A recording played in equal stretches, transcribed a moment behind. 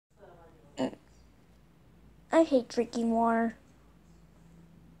I hate drinking water.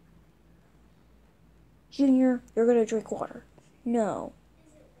 Junior, you're gonna drink water. No.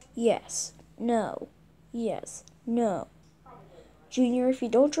 Yes. No. Yes. No. Junior, if you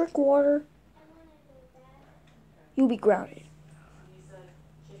don't drink water, you'll be grounded.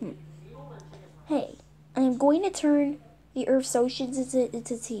 Hey, I am going to turn the Earth's oceans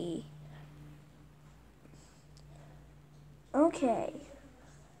into tea. Okay.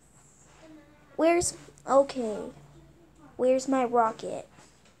 Where's my rocket?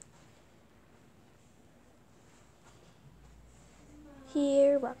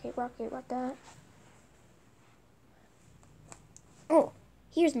 Here, rocket. Oh,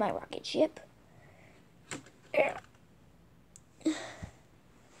 here's my rocket ship.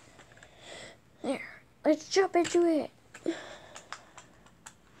 There, let's jump into it.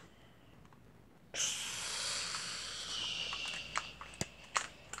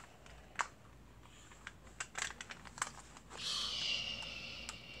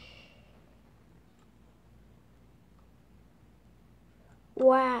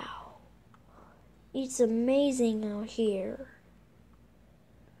 Wow, it's amazing out here.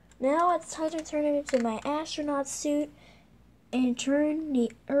 Now it's time to turn into my astronaut suit and turn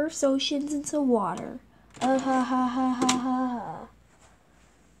the Earth's oceans into water. Ha ha ha ha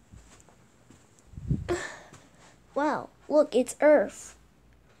ha. Wow, look, it's Earth.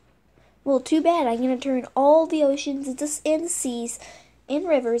 Well, too bad. I'm gonna turn all the oceans into seas and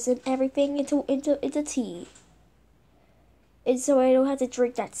rivers and everything into tea. And so I don't have to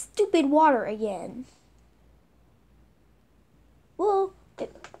drink that stupid water again. Well,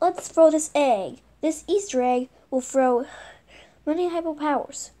 let's throw this egg. This Easter egg will throw many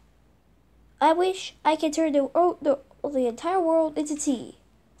hyperpowers. I wish I could turn the entire world into tea.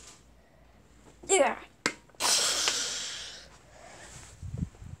 Yeah.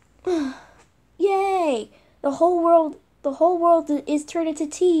 Yay! The whole world is turned into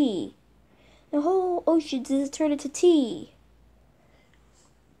tea. The whole ocean is turned into tea.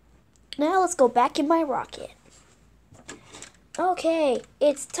 Now let's go back in my rocket. Okay,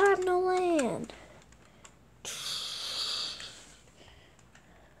 it's time to land.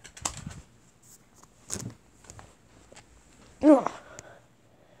 Ugh.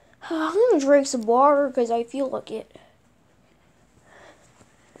 I'm gonna drink some water because I feel like it.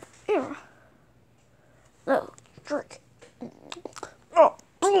 Yeah. No, drink. Oh,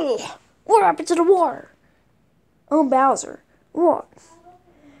 what happened to the water? Oh, Bowser, what?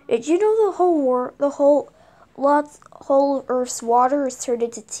 Did you know the whole of Earth's water is turned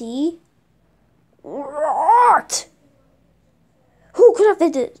into tea? What? Who could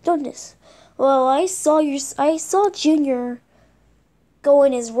have done this? Well, I saw Junior go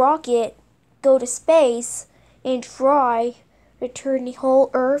in his rocket, go to space, and try to turn the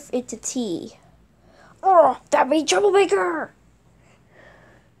whole Earth into tea. Oh, that made troublemaker!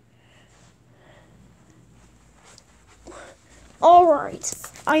 Alright,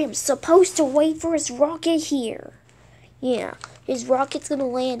 I am supposed to wait for his rocket here. Yeah, his rocket's gonna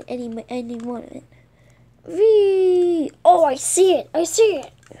land any moment. Whee! Oh, I see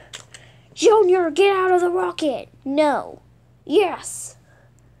it! Junior, get out of the rocket! No. Yes.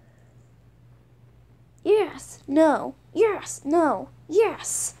 Yes. No. Yes. No.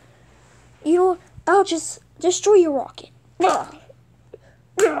 Yes. You know what? I'll just destroy your rocket.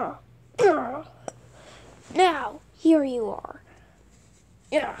 Now, here you are.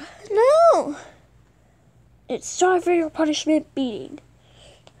 Yeah. No. It's time for your punishment beating.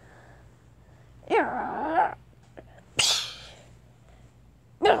 Yeah.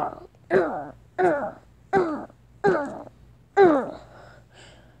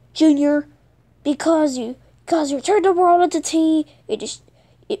 Junior, because you turned the world into tea,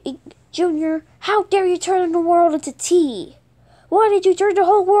 Junior, how dare you turn the world into tea? Why did you turn the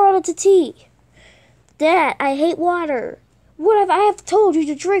whole world into tea? Dad, I hate water. What I have told you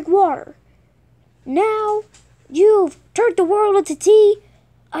to drink water? Now, you've turned the world into tea.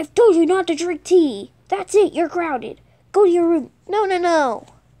 I've told you not to drink tea. That's it, you're grounded. Go to your room. No.